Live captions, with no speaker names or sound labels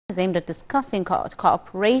is aimed at discussing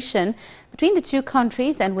cooperation between the two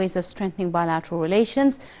countries and ways of strengthening bilateral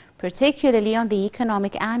relations, particularly on the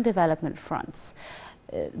economic and development fronts.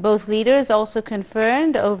 Both leaders also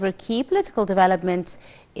conferred over key political developments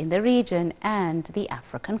in the region and the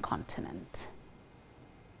African continent.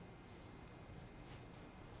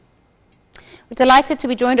 We're delighted to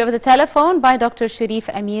be joined over the telephone by Dr. Cherif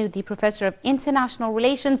Amir, the Professor of International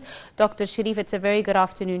Relations. Dr. Cherif, it's a very good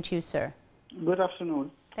afternoon to you, sir. Good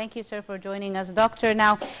afternoon. Thank you, sir, for joining us. Doctor,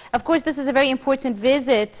 now, of course, this is a very important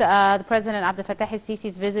visit, the President Abdel Fattah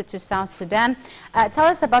el-Sisi's visit to South Sudan. Tell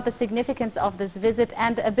us about the significance of this visit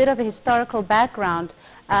and a bit of a historical background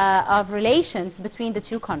of relations between the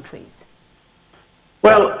two countries.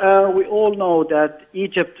 Well, we all know that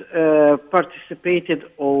Egypt participated,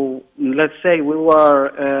 or let's say we were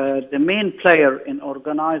the main player in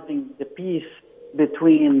organizing the peace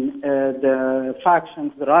between the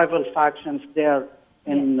factions, the rival factions there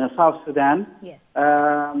in South Sudan. Yes.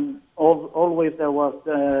 Always there was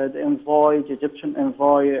the envoy, the Egyptian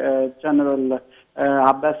envoy, General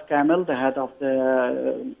Abbas Kamel, the head of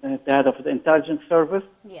the intelligence service,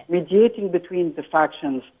 mediating between the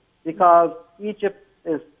factions, because Egypt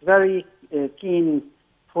is very keen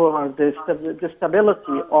for the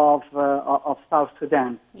stability of South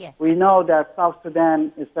Sudan. Yes. We know that South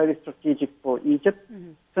Sudan is very strategic for Egypt.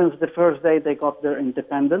 Since the first day they got their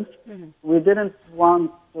independence. We didn't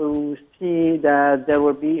want to see that there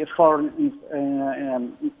would be a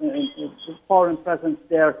foreign presence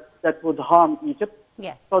there that would harm Egypt.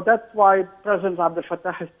 Yes. So that's why President Abdel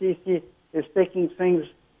Fattah el-Sisi is taking things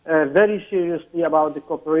very seriously about the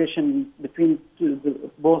cooperation between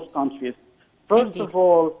both countries. First of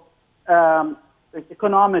all,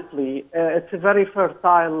 economically, it's a very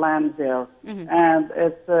fertile land there, and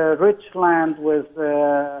it's a rich land with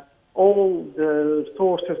all the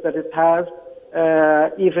sources that it has,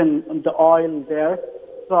 even the oil there,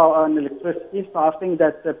 and electricity. So I think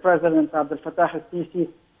that President Abdel Fattah el-Sisi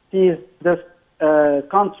sees this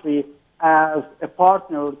country as a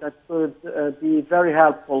partner that could be very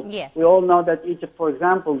helpful. Yes. We all know that Egypt, for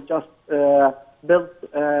example, just built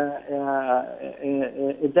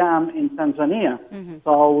a dam in Tanzania.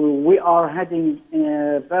 So we are heading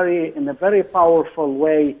in a very powerful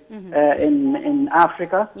way in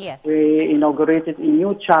Africa. Yes. We inaugurated a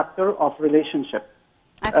new chapter of relationship.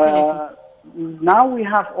 Absolutely. Now we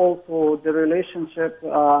have also the relationship,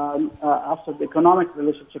 after the economic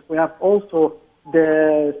relationship, we have also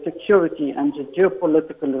the security and the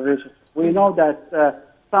geopolitical relationship. We know that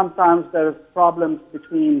sometimes there's problems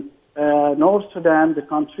between North Sudan, the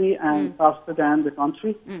country, and South Sudan, the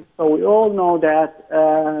country. So we all know that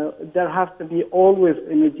there has to be always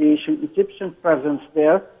a mediation, Egyptian presence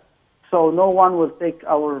there, so no one will take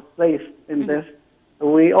our place in this.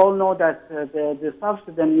 We all know that the South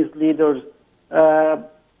Sudanese leaders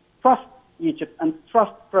trust Egypt and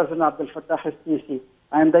trust President Abdel Fattah el-Sisi,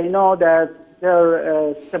 and they know that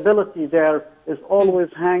their stability there is always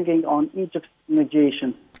hanging on Egypt's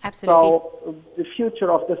mediation. Absolutely. So the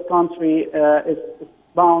future of this country is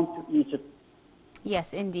bound to Egypt.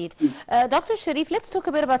 Yes, indeed. Dr. Cherif, let's talk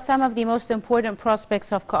a bit about some of the most important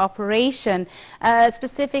prospects of cooperation,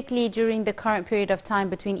 specifically during the current period of time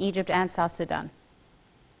between Egypt and South Sudan.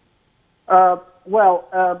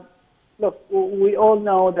 Look, we all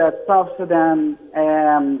know that South Sudan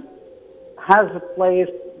has a place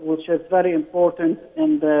which is very important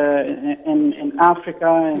in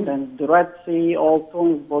Africa, and then the Red Sea,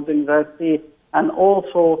 also bordering Red Sea, and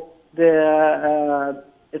also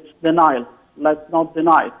it's the Nile. Let's not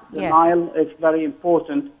deny it. The Nile is very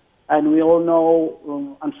important, and we all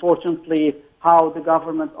know, unfortunately, how the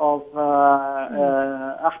government of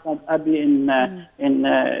Ahmed Abiy in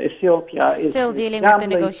Ethiopia is still dealing with the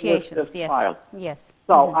negotiations. With this file. Yes.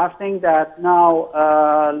 So I think that now,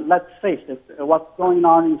 let's face it, what's going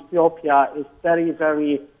on in Ethiopia is very,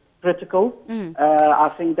 very critical. I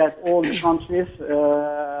think that all the countries,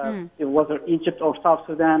 whether Egypt or South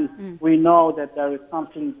Sudan, we know that there is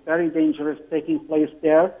something very dangerous taking place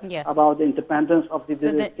there about the independence of the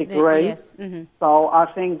Tigray. So I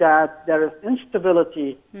think that there is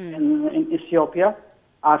instability in Ethiopia.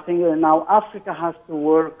 I think that now Africa has to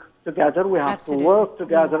work together. We have to work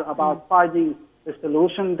together about finding a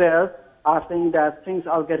solution there. I think that things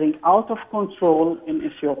are getting out of control in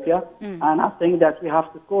Ethiopia, and I think that we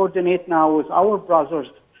have to coordinate now with our brothers,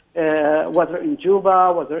 whether in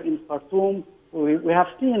Juba, whether in Khartoum. We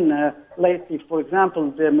have seen lately, for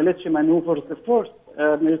example, the military maneuvers, the first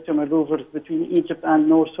military maneuvers between Egypt and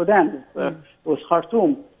North Sudan with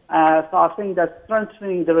Khartoum. So I think that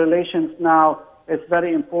strengthening the relations now is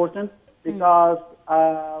very important, because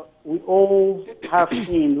we all have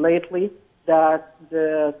seen lately that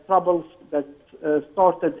the troubles that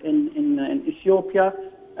started in Ethiopia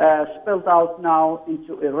spilled out now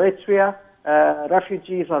into Eritrea.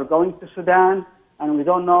 Refugees are going to Sudan, and we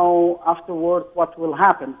don't know afterward what will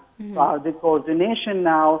happen. The coordination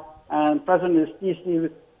now, and President Sisi,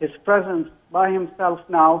 his presence by himself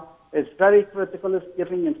now is very critical. It's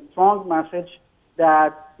giving a strong message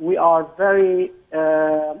that we are very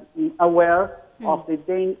aware of the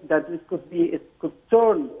danger that it could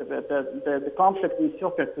turn, the conflict in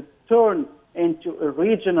Ethiopia could turn into a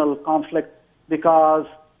regional conflict, because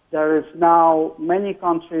there is now many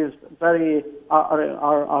countries very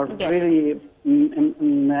are really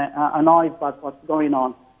annoyed by what's going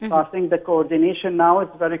on. So I think the coordination now is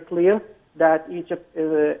very clear that Egypt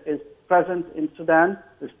is present in Sudan,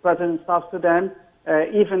 is present in South Sudan.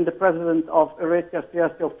 Even the president of Eritrea,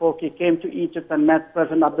 Siyaasi came to Egypt and met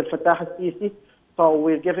President Abdel Fattah al-Sisi. So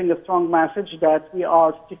we're giving a strong message that we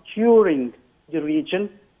are securing the region.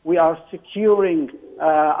 We are securing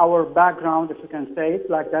our background, if you can say it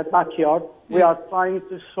like that, backyard. We are trying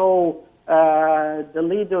to show the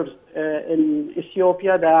leaders in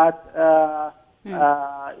Ethiopia that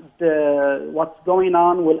what's going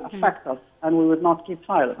on will affect us, and we would not keep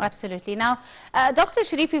silent. Absolutely. Now, Dr.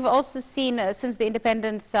 Cherif, we've also seen since the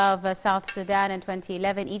independence of South Sudan in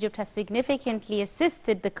 2011, Egypt has significantly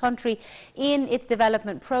assisted the country in its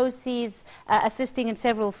development process, assisting in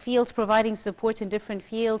several fields, providing support in different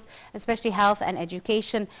fields, especially health and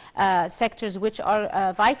education sectors, which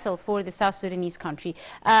are vital for the South Sudanese country.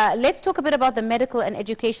 Let's talk a bit about the medical and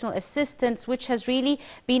educational assistance, which has really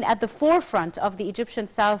been at the forefront of the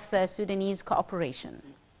Egyptian-South Sudanese cooperation.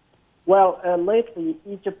 Well, lately,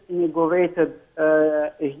 Egypt inaugurated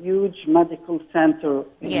a huge medical center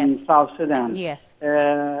in South Sudan. Yes.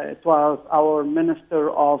 It was our Minister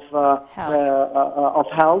of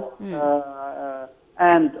Health,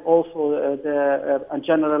 and also the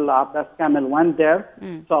General Abbas Kamel went there.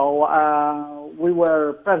 So we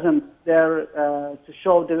were present there to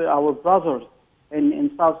show our brothers in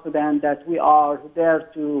South Sudan that we are there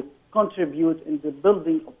to contribute in the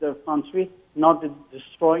building of their country, not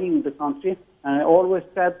destroying the country. And I always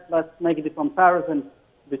said, let's make the comparison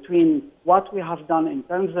between what we have done in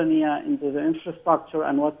Tanzania in the infrastructure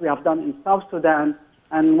and what we have done in South Sudan,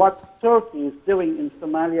 and what Turkey is doing in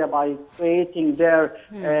Somalia by creating their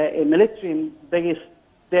a military base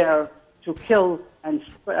there to kill and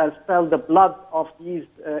spill the blood of these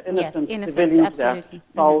innocent civilians there.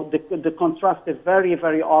 So the contrast is very,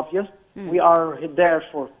 very obvious. We are there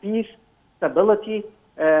for peace, stability,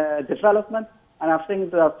 development, and I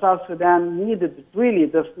think that South Sudan needed really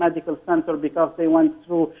this medical center because they went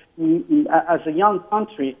through, as a young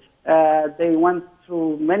country, they went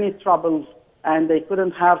through many troubles, and they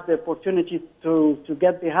couldn't have the opportunity to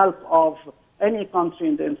get the help of any country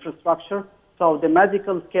in the infrastructure. So the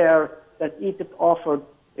medical care that Egypt offered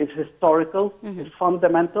is historical, is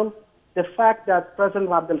fundamental. The fact that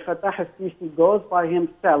President Abdel Fattah al-Sisi goes by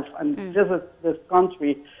himself and visits this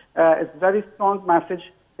country is a very strong message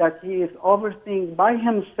that he is overseeing by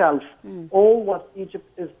himself all what Egypt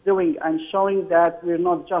is doing, and showing that we're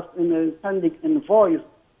not just sending invoice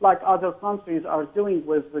like other countries are doing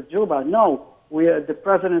with Juba. No, the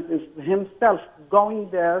president is himself going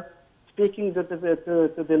there, speaking to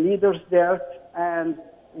the leaders there, and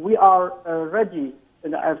we are ready,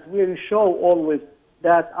 and as we show always,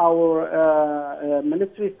 that our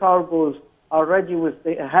military cargoes are ready with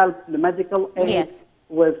the help, the medical aid,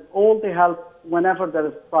 with all the help whenever there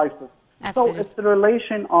is crisis. Absolutely. So it's a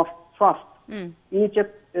relation of trust.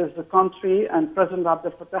 Egypt is the country, and President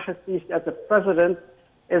Abdel Fattah al-Sisi, as the president,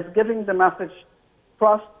 is giving the message,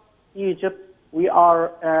 trust Egypt. We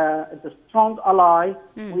are the strong ally.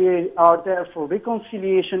 We are there for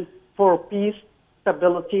reconciliation, for peace,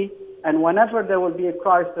 stability, and whenever there will be a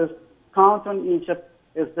crisis, count on Egypt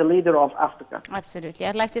is the leader of Africa. Absolutely.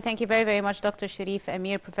 I'd like to thank you very, very much, Dr. Cherif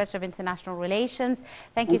Amir, Professor of International Relations.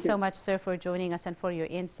 Thank you so much, sir, for joining us and for your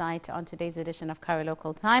insight on today's edition of Cairo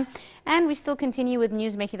Local Time. And we still continue with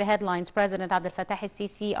news making the headlines. President Abdel Fattah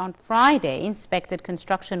al-Sisi on Friday inspected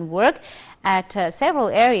construction work at several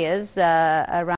areas around